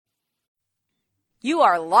You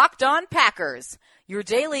are Locked On Packers, your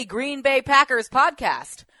daily Green Bay Packers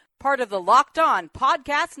podcast, part of the Locked On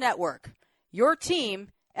Podcast Network, your team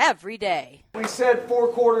every day. We said 4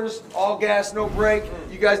 quarters, all gas, no break.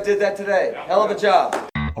 You guys did that today. Hell of a job.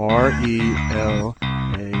 RELAX.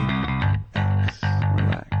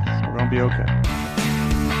 Relax. We're going to be okay.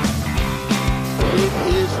 It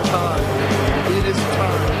is time. It is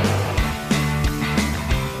time.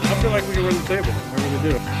 I feel like we can run the table. I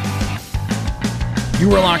really do.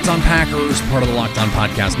 You are Locked On Packers, part of the Locked On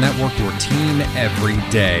Podcast Network, your team every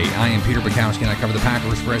day. I am Peter Bukowski, and I cover the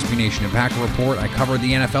Packers for SB Nation and Packer Report. I cover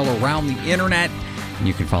the NFL around the internet. And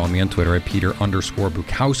you can follow me on Twitter at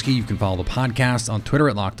Peter_Bukowski. You can follow the podcast on Twitter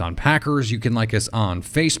at Locked On Packers. You can like us on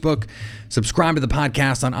Facebook. Subscribe to the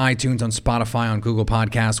podcast on iTunes, on Spotify, on Google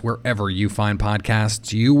Podcasts. Wherever you find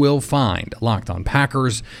podcasts, you will find Locked On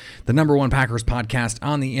Packers, the #1 Packers podcast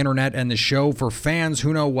on the internet, and the show for fans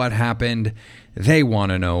who know what happened. They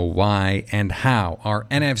want to know why and how. Our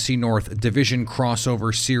NFC North Division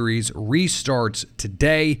Crossover Series restarts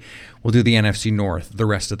today. We'll do the NFC North the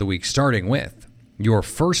rest of the week, starting with your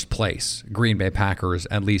first place Green Bay Packers,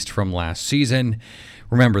 at least from last season.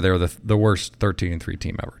 Remember, they're the worst 13-3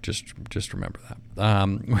 team ever. Just remember that.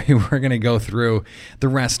 We're going to go through the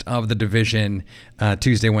rest of the division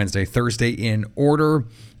Tuesday, Wednesday, Thursday in order.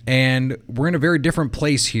 And we're in a very different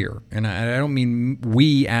place here. And I don't mean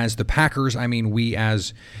we as the Packers. I mean we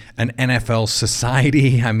as an NFL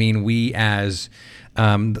society. I mean we as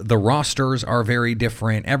the rosters are very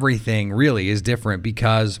different. Everything really is different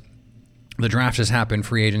because the draft has happened.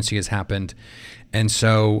 Free agency has happened. And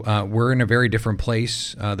so we're in a very different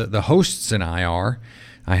place. The hosts and I are.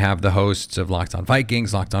 I have the hosts of Locked On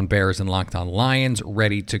Vikings, Locked On Bears, and Locked On Lions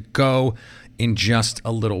ready to go in just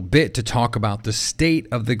a little bit to talk about the state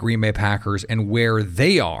of the Green Bay Packers and where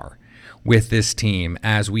they are with this team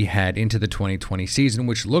as we head into the 2020 season,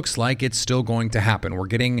 which looks like it's still going to happen. We're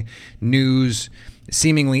getting news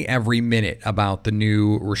seemingly every minute about the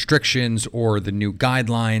new restrictions or the new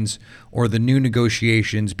guidelines or the new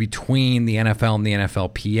negotiations between the NFL and the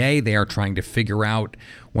NFLPA. They are trying to figure out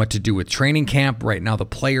what to do with training camp. Right now, the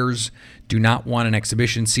players do not want an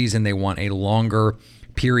exhibition season. They want a longer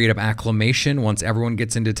period of acclimation. Once everyone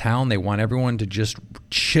gets into town, they want everyone to just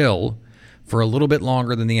chill for a little bit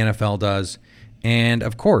longer than the NFL does. And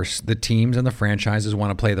of course, the teams and the franchises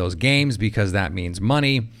want to play those games because that means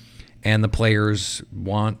money, and the players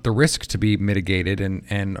want the risk to be mitigated.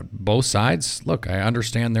 And both sides, look, I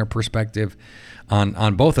understand their perspective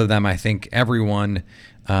on both of them. I think everyone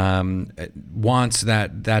wants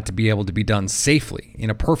that to be able to be done safely. In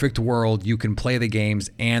a perfect world, you can play the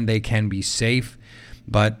games and they can be safe.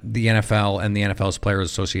 But the NFL and the NFL's Players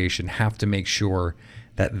Association have to make sure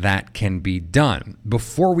that that can be done.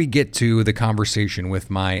 Before we get to the conversation with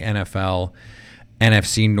my NFL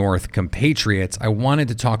NFC North compatriots, I wanted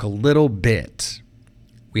to talk a little bit.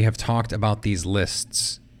 We have talked about these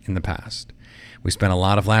lists in the past. We spent a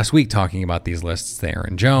lot of last week talking about these lists. The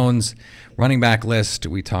Aaron Jones running back list.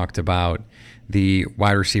 We talked about the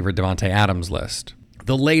wide receiver Devontae Adams list.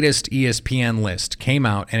 The latest ESPN list came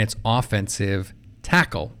out, and it's offensive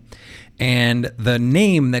tackle. And the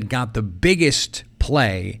name that got the biggest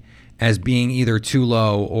play as being either too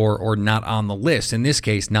low or not on the list, in this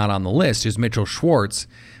case, not on the list, is Mitchell Schwartz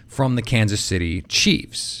from the Kansas City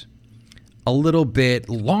Chiefs. A little bit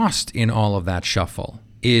lost in all of that shuffle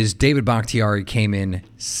is David Bakhtiari came in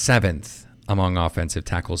 7th among offensive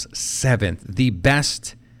tackles, 7th, the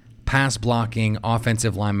best pass blocking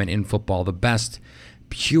offensive lineman in football, the best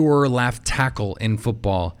pure left tackle in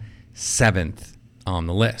football, 7th on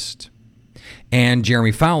the list. And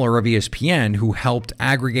Jeremy Fowler of ESPN, who helped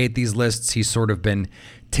aggregate these lists, he's sort of been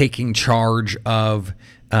taking charge of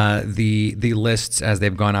the lists as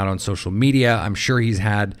they've gone out on social media. I'm sure he's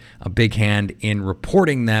had a big hand in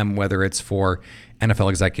reporting them, whether it's for NFL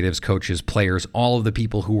executives, coaches, players, all of the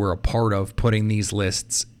people who were a part of putting these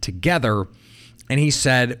lists together. And he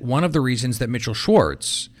said one of the reasons that Mitchell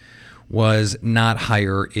Schwartz was not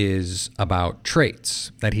higher is about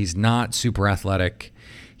traits, that he's not super athletic.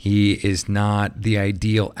 He is not the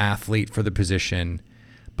ideal athlete for the position.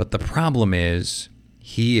 But the problem is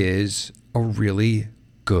he is a really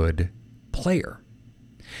good player.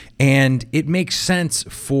 And it makes sense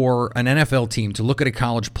for an NFL team to look at a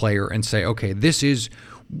college player and say, okay, this is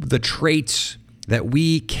the traits that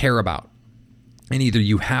we care about. And either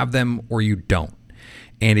you have them or you don't.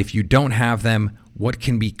 And if you don't have them, what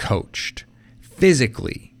can be coached?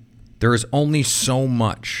 Physically, there is only so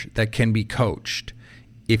much that can be coached.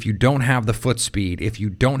 If you don't have the foot speed, if you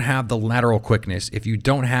don't have the lateral quickness, if you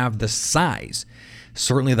don't have the size,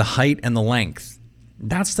 certainly the height and the length,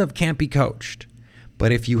 that stuff can't be coached.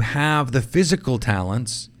 But if you have the physical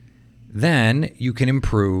talents, then you can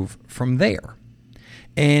improve from there.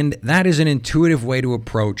 And that is an intuitive way to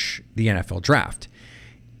approach the NFL draft.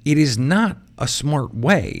 It is not a smart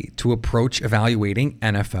way to approach evaluating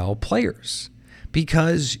NFL players,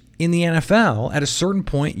 because in the NFL, at a certain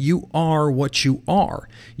point, you are what you are.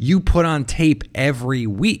 You put on tape every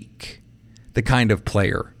week the kind of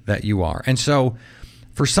player that you are. And so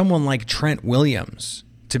for someone like Trent Williams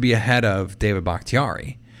to be ahead of David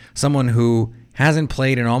Bakhtiari, someone who hasn't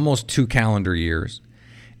played in almost 2 calendar years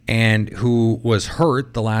and who was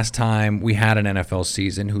hurt the last time we had an NFL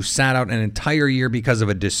season, who sat out an entire year because of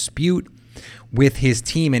a dispute with his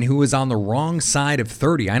team and who was on the wrong side of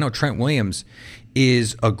 30. I know Trent Williams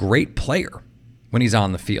is a great player when he's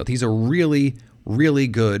on the field. He's a really, really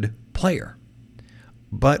good player.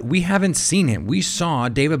 But we haven't seen him. We saw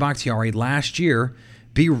David Bakhtiari last year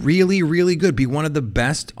be really, really good, be one of the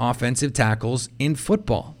best offensive tackles in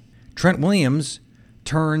football. Trent Williams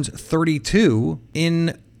turns 32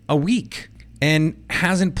 in a week and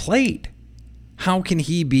hasn't played. How can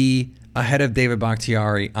he be ahead of David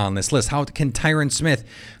Bakhtiari on this list? How can Tyron Smith,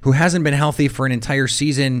 who hasn't been healthy for an entire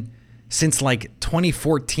season since like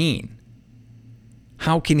 2014,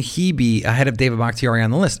 how can he be ahead of David Bakhtiari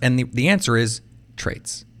on the list? And the answer is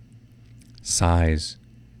traits, size,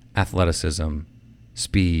 athleticism,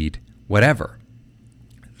 speed, whatever.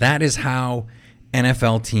 That is how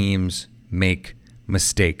NFL teams make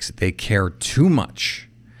mistakes. They care too much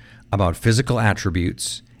about physical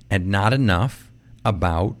attributes and not enough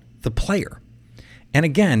about the player. And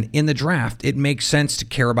again, in the draft, it makes sense to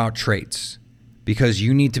care about traits because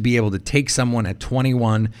you need to be able to take someone at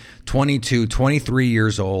 21, 22, 23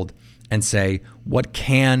 years old and say, what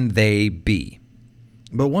can they be?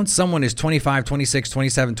 But once someone is 25, 26,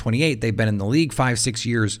 27, 28, they've been in the league 5, 6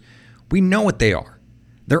 years, we know what they are.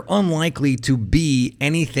 They're unlikely to be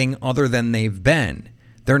anything other than they've been.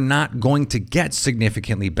 They're not going to get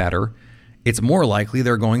significantly better. It's more likely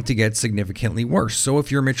they're going to get significantly worse. So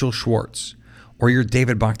if you're Mitchell Schwartz or you're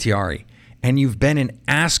David Bakhtiari and you've been an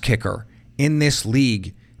ass kicker in this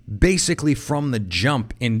league, basically from the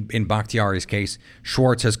jump in Bakhtiari's case,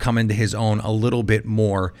 Schwartz has come into his own a little bit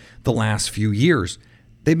more the last few years.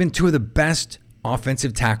 They've been 2 of the best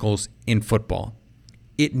offensive tackles in football.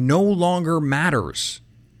 It no longer matters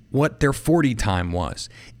what their 40 time was.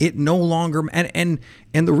 It no longer, and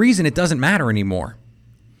the reason it doesn't matter anymore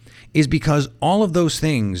is because all of those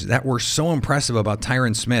things that were so impressive about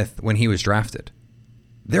Tyron Smith when he was drafted,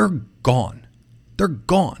 they're gone. They're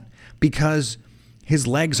gone because his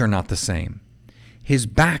legs are not the same. His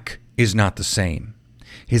back is not the same.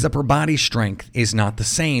 His upper body strength is not the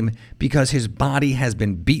same because his body has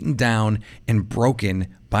been beaten down and broken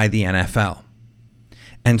by the NFL.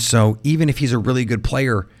 And so even if he's a really good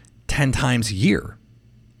player 10 times a year,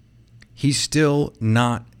 he's still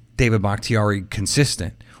not David Bakhtiari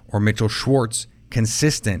consistent or Mitchell Schwartz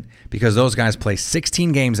consistent because those guys play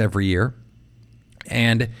 16 games every year.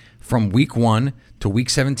 And from week 1 to week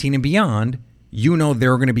 17 and beyond, you know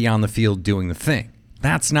they're going to be on the field doing the thing.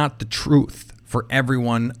 That's not the truth for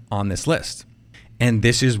everyone on this list. And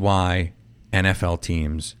this is why NFL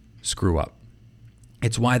teams screw up.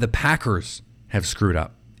 It's why the Packers have screwed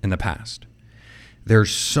up in the past. They're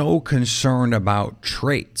so concerned about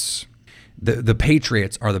traits. The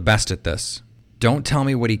Patriots are the best at this. Don't tell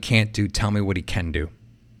me what he can't do, tell me what he can do.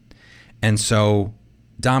 And so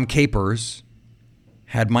Dom Capers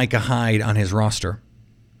had Micah Hyde on his roster.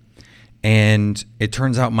 And it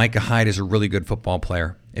turns out Micah Hyde is a really good football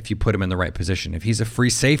player if you put him in the right position. If he's a free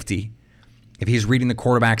safety, if he's reading the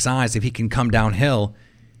quarterback's eyes, if he can come downhill,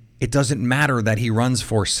 it doesn't matter that he runs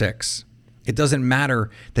 4.6. It doesn't matter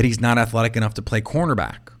that he's not athletic enough to play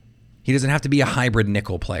cornerback. He doesn't have to be a hybrid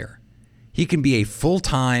nickel player. He can be a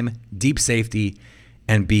full-time deep safety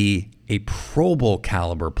and be a Pro Bowl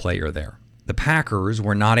caliber player there. The Packers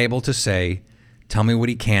were not able to say, tell me what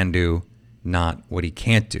he can do, not what he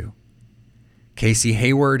can't do. Casey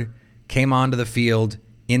Hayward came onto the field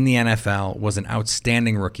in the NFL, was an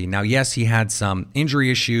outstanding rookie. Now, yes, he had some injury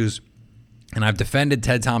issues, and I've defended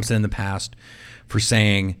Ted Thompson in the past for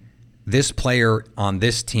saying this player on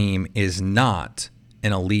this team is not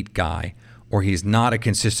an elite guy or he's not a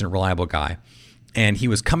consistent, reliable guy. And he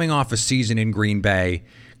was coming off a season in Green Bay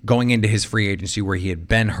going into his free agency where he had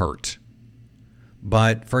been hurt.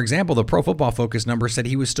 But, for example, the Pro Football Focus number said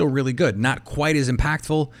he was still really good. Not quite as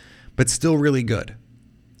impactful, but still really good.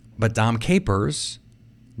 But Dom Capers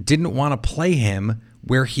didn't want to play him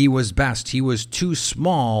where he was best. He was too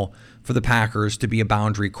small for the Packers to be a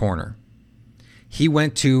boundary corner. He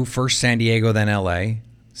went to first San Diego, then LA,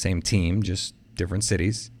 same team, just different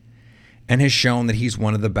cities. and has shown that he's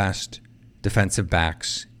one of the best defensive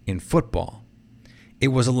backs in football. It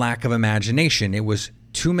was a lack of imagination. It was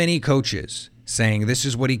too many coaches saying this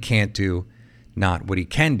is what he can't do, not what he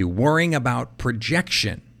can do, worrying about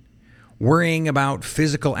projection, worrying about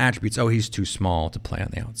physical attributes. Oh, he's too small to play on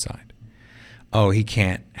the outside. Oh, he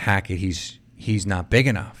can't hack it. He's not big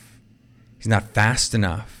enough. He's not fast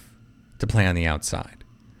enough to play on the outside.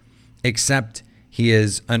 Except he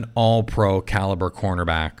is an all-pro caliber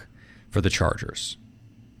cornerback for the Chargers.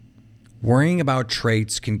 Worrying about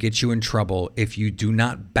traits can get you in trouble if you do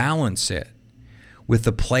not balance it with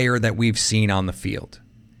the player that we've seen on the field.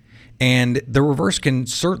 And the reverse can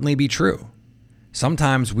certainly be true.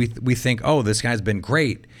 Sometimes we think, oh, this guy's been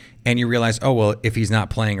great. And you realize, oh, well, if he's not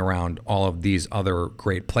playing around all of these other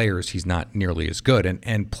great players, he's not nearly as good.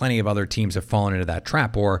 And plenty of other teams have fallen into that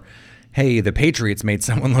trap. Or, hey, the Patriots made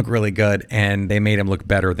someone look really good and they made him look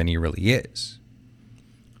better than he really is.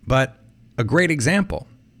 But a great example,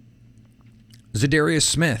 Za'Darius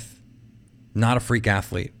Smith, not a freak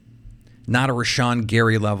athlete, not a Rashawn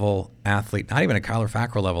Gary level athlete, not even a Kyler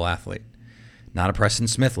Fackrell level athlete, not a Preston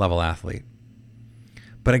Smith level athlete,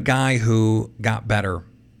 but a guy who got better,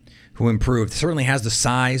 who improved, certainly has the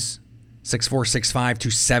size, 6'4", 6'5",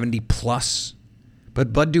 270 plus.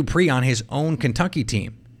 But Bud Dupree on his own Kentucky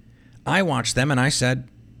team, I watched them and I said,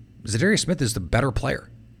 Za'Darius Smith is the better player.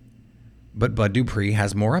 But Bud Dupree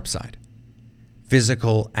has more upside,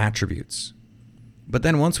 physical attributes. But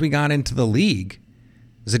then once we got into the league,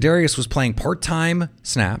 Za'Darius was playing part-time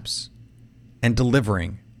snaps and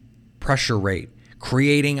delivering pressure rate,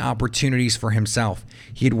 creating opportunities for himself.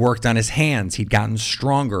 He had worked on his hands. He'd gotten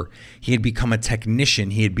stronger. He had become a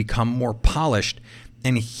technician. He had become more polished.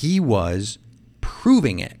 And he was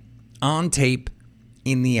proving it on tape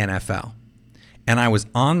in the NFL. And I was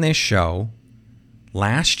on this show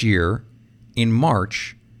last year in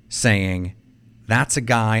March saying, that's a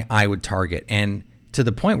guy I would target. And to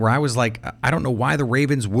the point where I was like, I don't know why the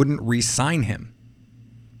Ravens wouldn't re-sign him.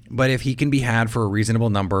 But if he can be had for a reasonable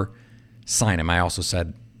number, sign him. I also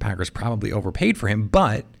said Packers probably overpaid for him,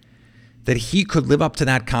 but that he could live up to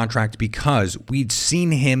that contract because we'd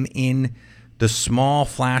seen him in the small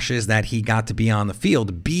flashes that he got to be on the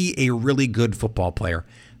field, be a really good football player.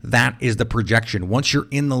 That is the projection. Once you're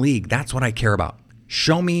in the league, that's what I care about.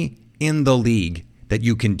 Show me in the league that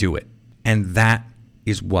you can do it. And that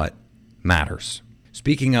is what matters.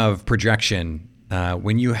 Speaking of projection,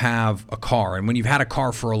 when you have a car, and when you've had a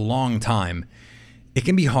car for a long time, it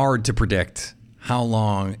can be hard to predict how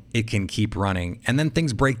long it can keep running. And then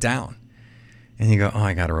things break down. And you go, oh,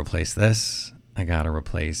 I got to replace this. I got to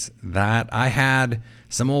replace that. I had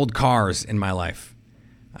some old cars in my life.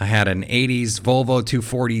 I had an 80s Volvo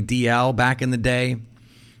 240 DL back in the day.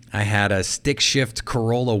 I had a stick shift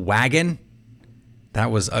Corolla wagon. That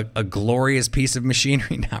was a glorious piece of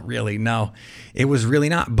machinery. Not really, no. It was really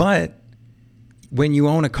not. But when you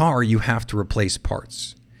own a car, you have to replace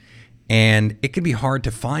parts. And it can be hard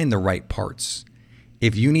to find the right parts.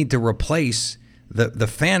 If you need to replace the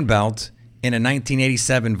fan belt in a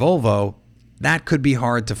 1987 Volvo, that could be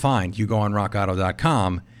hard to find. You go on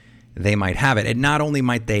rockauto.com, they might have it. And not only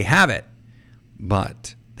might they have it,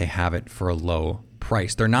 but they have it for a low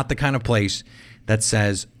price. They're not the kind of place that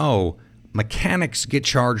says, oh, mechanics get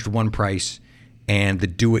charged one price and the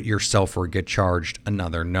do-it-yourselfer get charged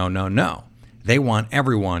another. No, no, no. They want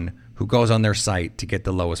everyone who goes on their site to get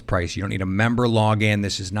the lowest price. You don't need a member login.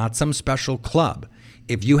 This is not some special club.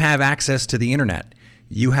 If you have access to the internet,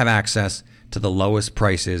 you have access to the lowest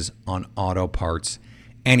prices on auto parts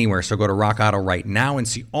anywhere. So go to Rock Auto right now and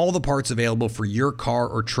see all the parts available for your car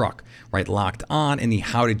or truck. Right, Locked On in the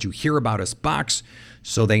How Did You Hear About Us box,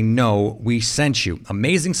 so they know we sent you.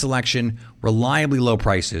 Amazing selection, reliably low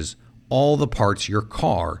prices, all the parts your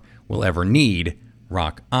car will ever need.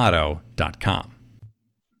 RockAuto.com.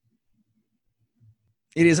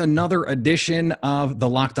 It is another edition of the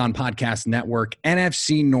Locked On Podcast Network,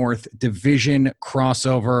 NFC North Division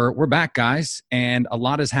crossover. We're back, guys, and a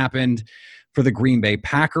lot has happened for the Green Bay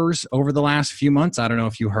Packers over the last few months. I don't know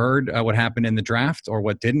if you heard what happened in the draft or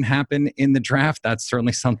what didn't happen in the draft. That's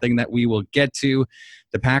certainly something that we will get to.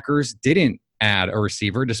 The Packers didn't add a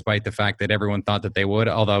receiver, despite the fact that everyone thought that they would,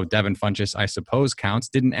 although Devin Funchess, I suppose, counts.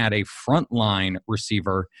 Didn't add a frontline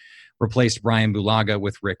receiver. Replaced Brian Bulaga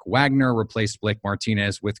with Rick Wagner, replaced Blake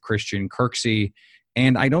Martinez with Christian Kirksey,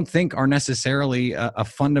 and I don't think are necessarily a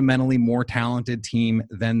fundamentally more talented team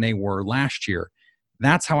than they were last year.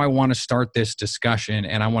 That's how I want to start this discussion,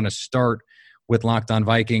 and I want to start with Locked On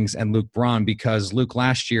Vikings and Luke Braun, because, Luke,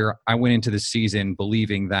 last year I went into the season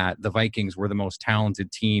believing that the Vikings were the most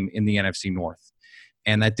talented team in the NFC North.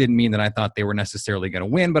 And that didn't mean that I thought they were necessarily going to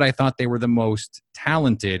win, but I thought they were the most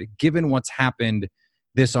talented, given what's happened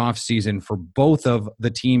this offseason for both of the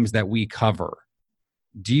teams that we cover.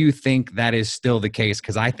 Do you think that is still the case?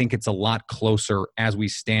 Because I think it's a lot closer as we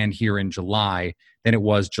stand here in July than it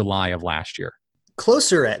was July of last year.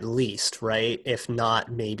 Closer at least, right? If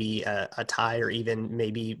not maybe a tie, or even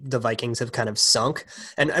maybe the Vikings have kind of sunk.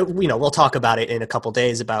 And, we'll talk about it in a couple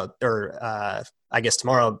days I guess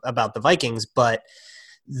tomorrow about the Vikings, but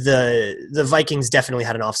the Vikings definitely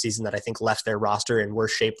had an offseason that I think left their roster in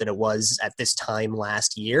worse shape than it was at this time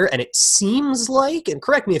last year. And it seems like, and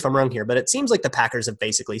correct me if I'm wrong here, but it seems like the Packers have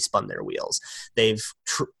basically spun their wheels. They've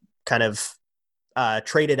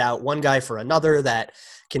traded out one guy for another that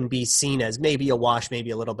can be seen as maybe a wash,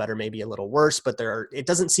 maybe a little better, maybe a little worse, but it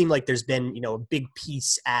doesn't seem like there's been, a big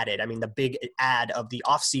piece added. I mean, the big add of the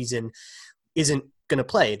offseason isn't going to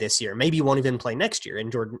play this year. Maybe won't even play next year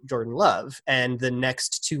in Jordan Love. And the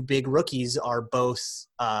next two big rookies are both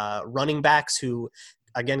running backs who,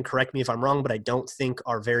 again, correct me if I'm wrong, but I don't think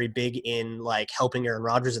are very big in like helping Aaron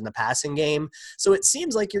Rodgers in the passing game. So it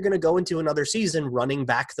seems like you're going to go into another season running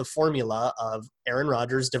back the formula of Aaron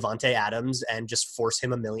Rodgers, Devontae Adams, and just force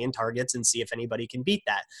him a million targets and see if anybody can beat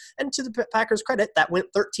that. And to the Packers' credit, that went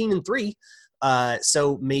 13-3.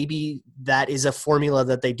 So maybe that is a formula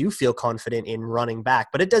that they do feel confident in running back.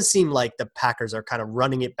 But it does seem like the Packers are kind of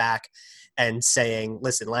running it back and saying,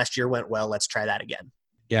 listen, last year went well, let's try that again.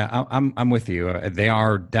 Yeah, I'm with you. They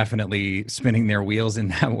are definitely spinning their wheels in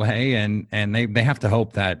that way, and they have to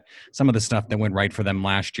hope that some of the stuff that went right for them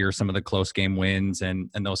last year, some of the close game wins and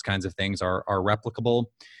those kinds of things are replicable.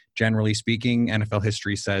 Generally speaking, NFL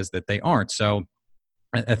history says that they aren't. So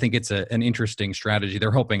I think it's an interesting strategy.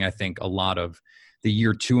 They're hoping, I think, a lot of the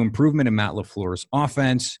year two improvement in Matt LaFleur's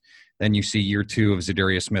offense. Then you see year two of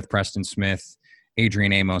Zadarius Smith, Preston Smith,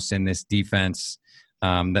 Adrian Amos in this defense.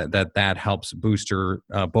 That helps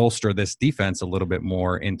bolster this defense a little bit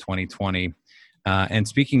more in 2020. And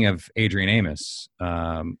speaking of Adrian Amos,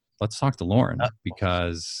 let's talk to Lauren,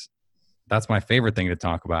 because that's my favorite thing to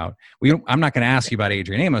talk about. I'm not going to ask you about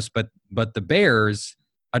Adrian Amos, but the Bears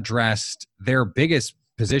addressed their biggest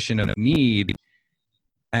position of need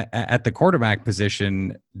at the quarterback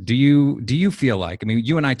position. Do you feel like, I mean,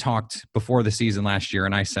 you and I talked before the season last year,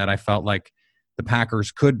 and I said I felt like the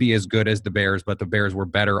Packers could be as good as the Bears, but the Bears were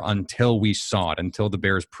better until we saw it, until the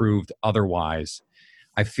Bears proved otherwise.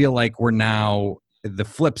 I feel like we're now the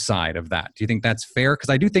flip side of that. Do you think that's fair? Because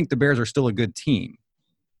I do think the Bears are still a good team.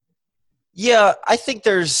 Yeah, I think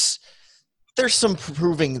there's some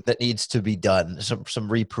proving that needs to be done,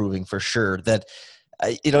 some reproving for sure. That,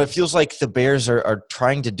 it feels like the Bears are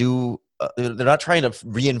trying to do they're not trying to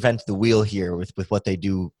reinvent the wheel here with what they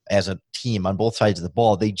do as a team on both sides of the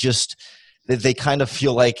ball. They kind of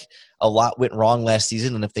feel like a lot went wrong last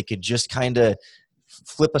season, and if they could just kind of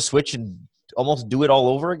flip a switch and almost do it all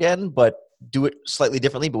over again, but do it slightly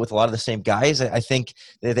differently, but with a lot of the same guys, I think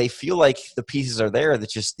that they feel like the pieces are there. That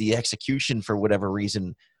just the execution, for whatever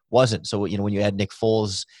reason, wasn't. So, when you add Nick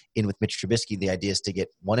Foles in with Mitch Trubisky, the idea is to get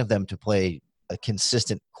one of them to play a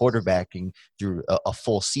consistent quarterbacking through a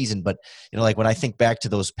full season. But, like when I think back to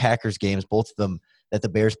those Packers games, both of them that the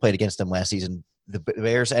Bears played against them last season, the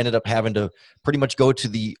Bears ended up having to pretty much go to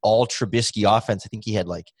the all Trubisky offense. I think he had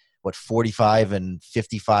 45 and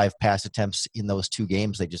 55 pass attempts in those two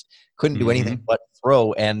games. They just couldn't do anything but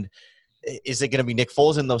throw. And is it going to be Nick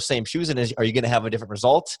Foles in those same shoes? And are you going to have a different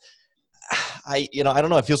result? I don't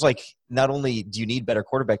know. It feels like not only do you need better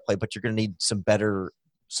quarterback play, but you're going to need some better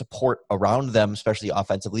support around them, especially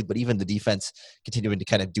offensively, but even the defense continuing to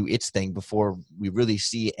kind of do its thing before we really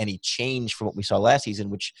see any change from what we saw last season,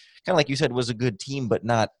 which kind of like you said was a good team, but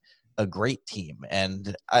not a great team.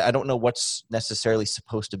 And I don't know what's necessarily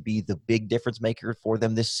supposed to be the big difference maker for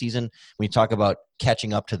them this season when you talk about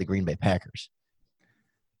catching up to the Green Bay Packers.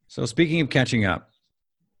 So speaking of catching up,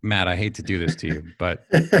 Matt, I hate to do this to you, but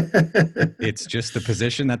it's just the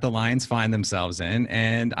position that the Lions find themselves in.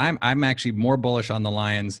 And I'm actually more bullish on the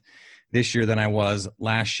Lions this year than I was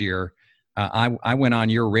last year. I went on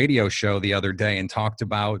your radio show the other day and talked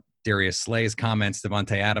about Darius Slay's comments,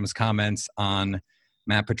 Devontae Adams' comments on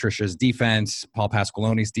Matt Patricia's defense, Paul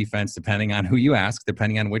Pasqualone's defense, depending on who you ask,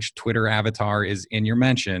 depending on which Twitter avatar is in your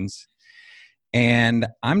mentions. And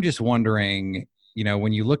I'm just wondering,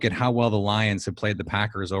 when you look at how well the Lions have played the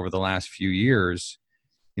Packers over the last few years,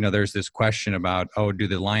 there's this question about, do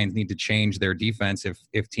the Lions need to change their defense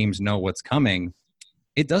if teams know what's coming?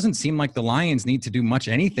 It doesn't seem like the Lions need to do much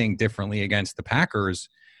anything differently against the Packers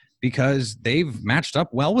because they've matched up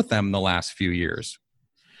well with them the last few years.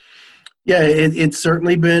 Yeah, it's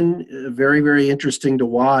certainly been very, very interesting to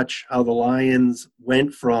watch how the Lions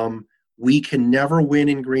went from we can never win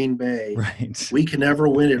in Green Bay, Right. we can never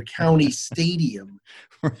win at County Stadium,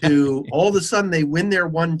 to all of a sudden they win there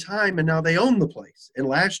one time and now they own the place. And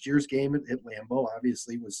last year's game at Lambeau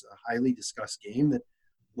obviously was a highly discussed game that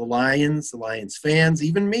the Lions fans,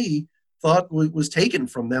 even me, thought was taken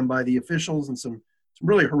from them by the officials and some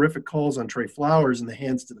really horrific calls on Trey Flowers and the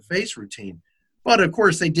hands to the face routine. But, of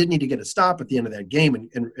course, they did need to get a stop at the end of that game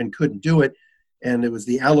and couldn't do it. And it was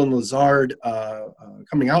the Alan Lazard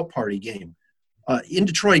coming out party game. In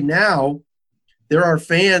Detroit now, there are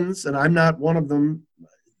fans, and I'm not one of them,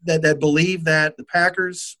 that believe that the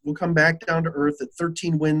Packers will come back down to earth at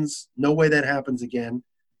 13 wins, no way that happens again,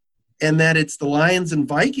 and that it's the Lions and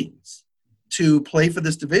Vikings to play for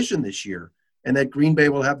this division this year, and that Green Bay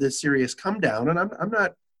will have this serious come down. And I'm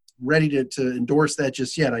not ready to endorse that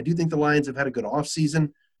just yet. I do think the Lions have had a good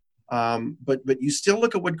offseason, but you still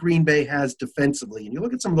look at what Green Bay has defensively, and you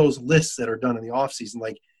look at some of those lists that are done in the offseason,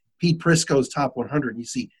 like Pete Prisco's top 100, and you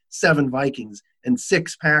see 7 Vikings and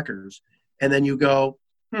 6 Packers, and then you go,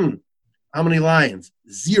 how many Lions?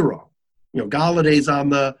 0. Galladay's on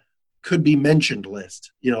the could-be-mentioned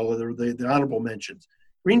list, the honorable mentions.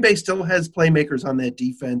 Green Bay still has playmakers on that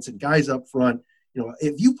defense and guys up front.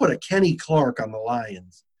 If you put a Kenny Clark on the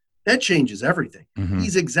Lions, that changes everything. Mm-hmm.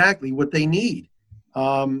 He's exactly what they need.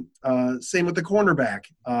 Same with the cornerback.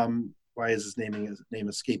 Why is his name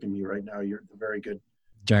escaping me right now? You're very good.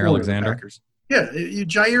 Jair Alexander. Yeah,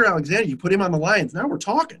 Jair Alexander. You put him on the Lions. Now we're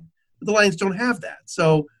talking. But the Lions don't have that.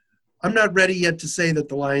 So I'm not ready yet to say that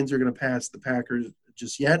the Lions are going to pass the Packers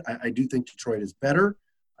just yet. I do think Detroit is better.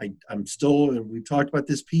 I'm still, and we've talked about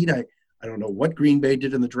this, Pete. I don't know what Green Bay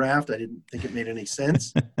did in the draft. I didn't think it made any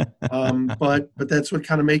sense. But that's what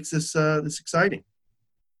kind of makes this exciting.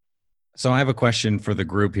 So I have a question for the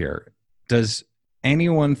group here. Does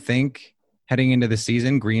anyone think heading into the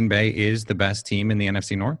season, Green Bay is the best team in the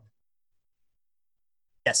NFC North?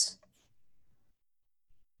 Yes.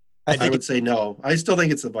 I would say no. I still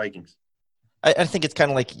think it's the Vikings. I think it's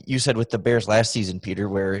kind of like you said with the Bears last season, Peter,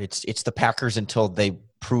 where it's the Packers until they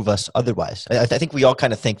prove us otherwise. I think we all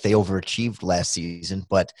kind of think they overachieved last season,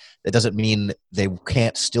 but that doesn't mean they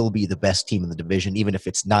can't still be the best team in the division, even if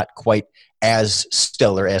it's not quite as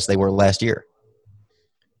stellar as they were last year.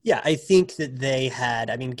 Yeah, I think that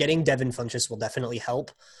getting Devin Funchess will definitely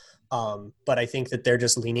help. But I think that they're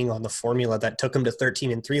just leaning on the formula that took them to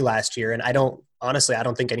 13-3 last year. And I don't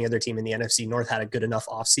think any other team in the NFC North had a good enough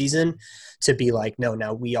offseason to be like, no,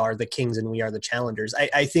 now we are the Kings and we are the challengers.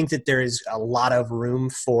 I think that there is a lot of room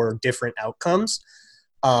for different outcomes.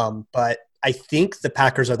 But I think the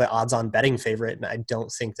Packers are the odds-on betting favorite. And I don't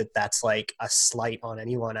think that that's like a slight on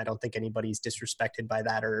anyone. I don't think anybody's disrespected by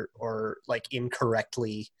that or like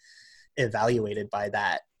incorrectly evaluated by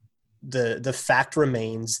that. The fact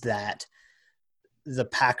remains that the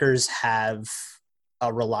Packers have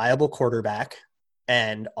a reliable quarterback,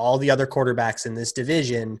 and all the other quarterbacks in this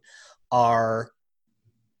division are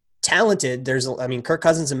talented. Kirk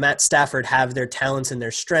Cousins and Matt Stafford have their talents and their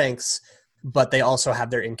strengths, but they also have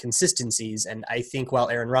their inconsistencies. And I think while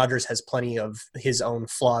Aaron Rodgers has plenty of his own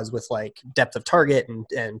flaws with like depth of target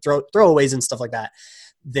and throwaways and stuff like that,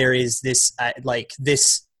 there is this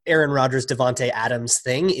this Aaron Rodgers, Devontae Adams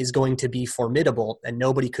thing is going to be formidable, and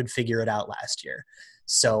nobody could figure it out last year.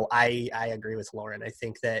 So I agree with Lauren. I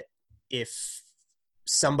think that if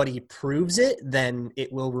somebody proves it, then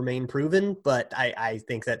it will remain proven. But I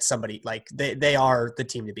think that somebody they are the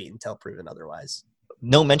team to beat until proven otherwise.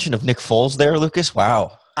 No mention of Nick Foles there, Lucas.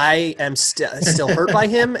 Wow. I am still hurt by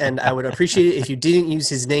him, and I would appreciate it if you didn't use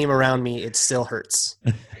his name around me. It still hurts.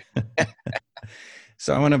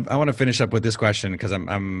 So I want to finish up with this question because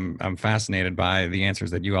I'm fascinated by the answers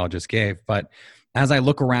that you all just gave. But as I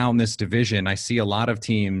look around this division, I see a lot of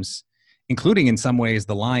teams, including in some ways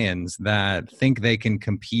the Lions, that think they can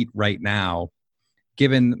compete right now,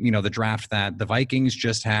 given the draft that the Vikings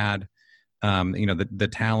just had, the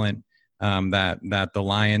talent that the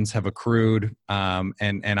Lions have accrued,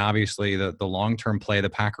 and obviously the long-term play the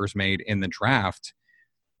Packers made in the draft.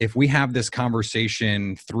 If we have this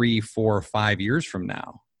conversation 3, 4, 5 years from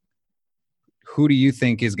now, who do you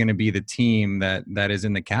think is going to be the team that is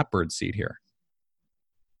in the catbird seat here?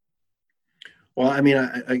 Well, I mean,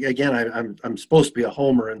 I'm supposed to be a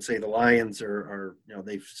homer and say the Lions are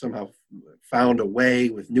they've somehow found a way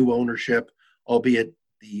with new ownership, albeit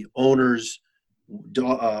the owner's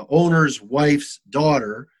wife's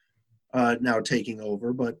daughter now taking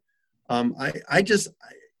over. But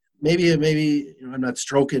maybe I'm not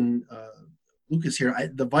stroking Lucas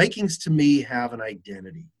here. The Vikings to me have an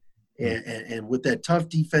identity, And with that tough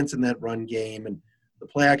defense and that run game and the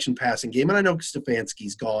play action passing game, and I know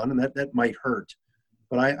Stefanski's gone, and that might hurt,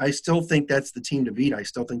 but I still think that's the team to beat. I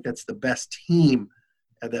still think that's the best team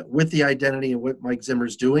that with the identity and what Mike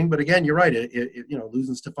Zimmer's doing. But again, you're right.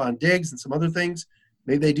 Losing Stephon Diggs and some other things,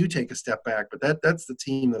 maybe they do take a step back. But that's the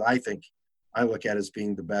team that I think I look at as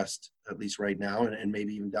being the best, at least right now, and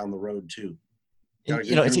maybe even down the road too. Got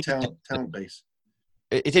a good talent base.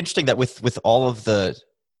 It's interesting that with all of the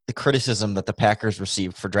criticism that the Packers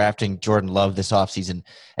received for drafting Jordan Love this offseason,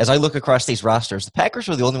 as I look across these rosters, the Packers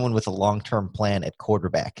are the only one with a long-term plan at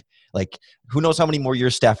quarterback. Like, who knows how many more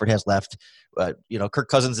years Stafford has left? Kirk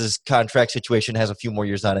Cousins' contract situation has a few more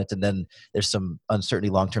years on it, and then there's some uncertainty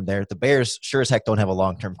long-term there. The Bears sure as heck don't have a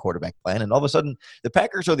long-term quarterback plan, and all of a sudden, the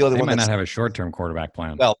Packers are the only one that might not have a short-term quarterback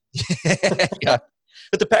plan. Well, yeah.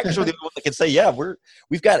 But the Packers are the only one that can say, yeah,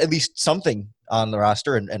 we've got at least something on the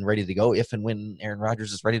roster and ready to go if and when Aaron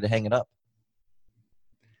Rodgers is ready to hang it up.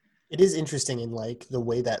 It is interesting in like the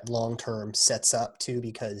way that long-term sets up too,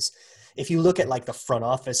 because if you look at like the front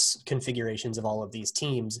office configurations of all of these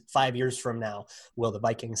teams, 5 years from now, will the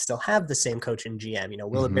Vikings still have the same coach and GM?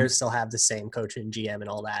 Will the Bears still have the same coach and GM and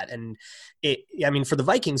all that? And for the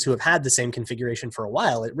Vikings who have had the same configuration for a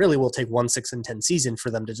while, it really will take 1 6-10 season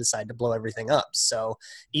for them to decide to blow everything up. So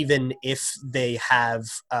even if they have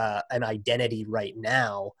an identity right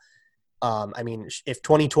now, if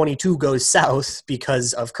 2022 goes south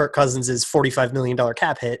because of Kirk Cousins' $45 million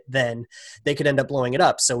cap hit, then they could end up blowing it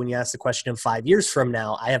up. So when you ask the question of 5 years from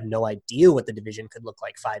now, I have no idea what the division could look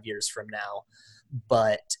like 5 years from now.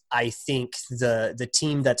 But I think the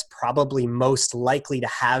team that's probably most likely to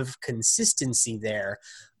have consistency there,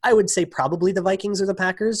 I would say probably the Vikings or the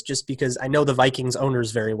Packers, just because I know the Vikings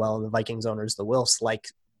owners very well, and the Vikings owners, the Wilfs,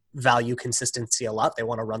 value consistency a lot. They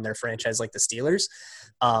want to run their franchise like the Steelers.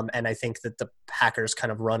 And I think that the Packers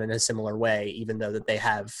kind of run in a similar way, even though that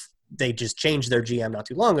they just changed their GM not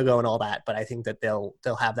too long ago and all that. But I think that they'll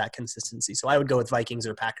have that consistency. So I would go with Vikings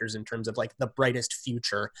or Packers in terms of like the brightest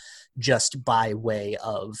future, just by way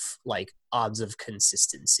of like odds of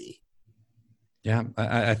consistency. Yeah,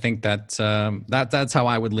 I think that's how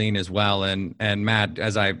I would lean as well. And Matt,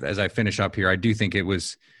 as I finish up here, I do think it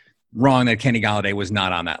was wrong that Kenny Golladay was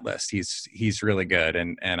not on that list. He's really good,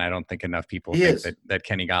 and I don't think enough people think that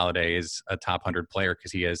Kenny Golladay is a top 100 player,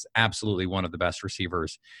 because he is absolutely one of the best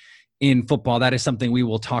receivers in football. That is something we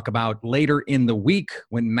will talk about later in the week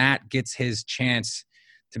when Matt gets his chance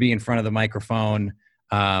to be in front of the microphone.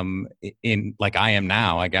 In like I am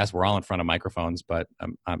now, I guess we're all in front of microphones, but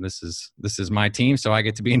this is my team, so I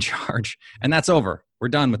get to be in charge, and that's over. We're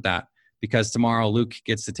done with that, because tomorrow Luke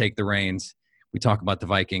gets to take the reins. We talk about the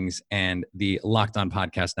Vikings, and the Locked On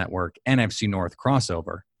Podcast Network NFC North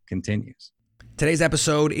crossover continues. Today's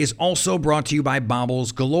episode is also brought to you by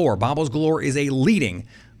Bobbles Galore. Bobbles Galore is a leading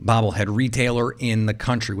bobblehead retailer in the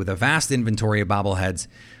country with a vast inventory of bobbleheads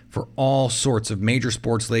for all sorts of major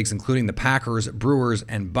sports leagues, including the Packers, Brewers,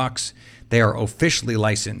 and Bucks. They are officially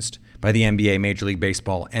licensed by the NBA, Major League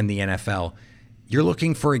Baseball, and the NFL. You're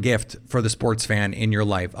looking for a gift for the sports fan in your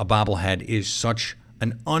life. A bobblehead is such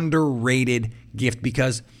an underrated gift,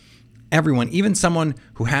 because everyone, even someone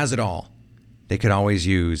who has it all, they could always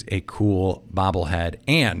use a cool bobblehead.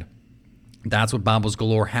 And that's what Bobbles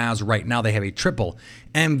Galore has right now. They have a triple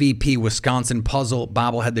MVP Wisconsin puzzle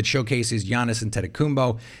bobblehead that showcases Giannis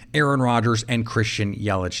Antetokounmpo, Aaron Rodgers, and Christian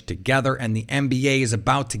Yelich together. And the NBA is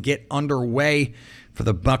about to get underway. For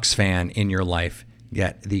the Bucks fan in your life,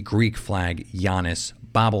 get the Greek flag Giannis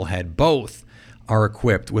bobblehead. Both are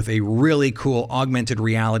equipped with a really cool augmented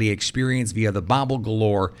reality experience via the Bobble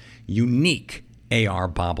Galore unique AR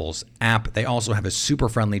Bobbles app. They also have a super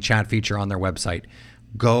friendly chat feature on their website.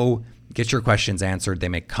 Go get your questions answered. They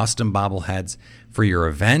make custom bobbleheads for your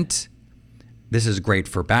event. This is great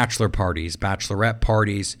for bachelor parties, bachelorette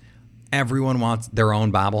parties. Everyone wants their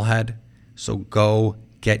own bobblehead. So go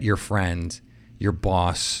get your friend, your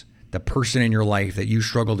boss, the person in your life that you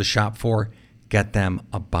struggle to shop for, get them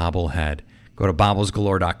a bobblehead. Go to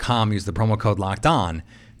bobblesgalore.com, use the promo code LOCKEDON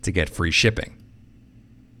to get free shipping.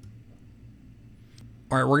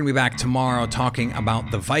 All right, we're going to be back tomorrow talking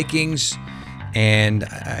about the Vikings, and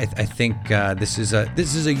I think this is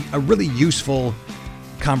a really useful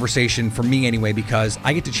conversation for me anyway, because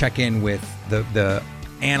I get to check in with the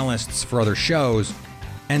analysts for other shows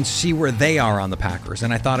and see where they are on the Packers.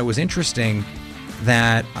 And I thought it was interesting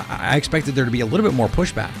that I expected there to be a little bit more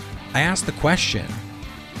pushback. I asked the question,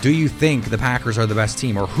 do you think the Packers are the best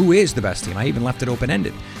team, or who is the best team? I even left it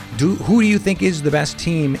open-ended. Who do you think is the best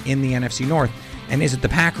team in the NFC North? And is it the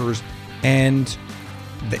Packers? And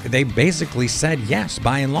they basically said yes,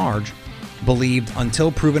 by and large. believed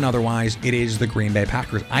until proven otherwise, it is the Green Bay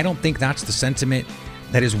Packers. I don't think that's the sentiment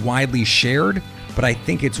that is widely shared, but I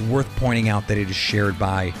think it's worth pointing out that it is shared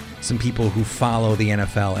by some people who follow the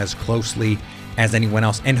NFL as closely as anyone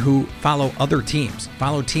else and who follow other teams,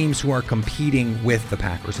 who are competing with the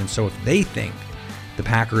Packers. And so if they think the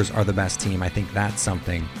Packers are the best team, I think that's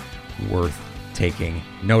something worth taking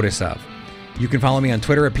notice of. You can follow me on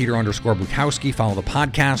Twitter at Peter_Bukowski. Follow the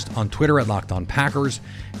podcast on Twitter at Locked On Packers.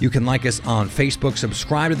 You can like us on Facebook.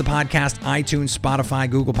 Subscribe to the podcast, iTunes, Spotify,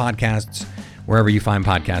 Google Podcasts. Wherever you find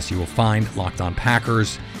podcasts, you will find Locked On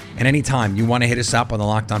Packers. And anytime you want to hit us up on the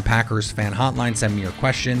Locked On Packers fan hotline, send me your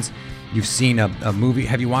questions. You've seen a movie.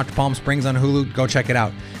 Have you watched Palm Springs on Hulu? Go check it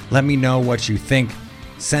out. Let me know what you think.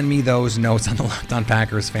 Send me those notes on the Locked On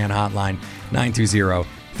Packers fan hotline,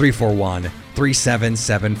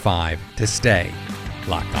 920-341-3775 to stay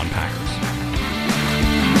Locked On Packers.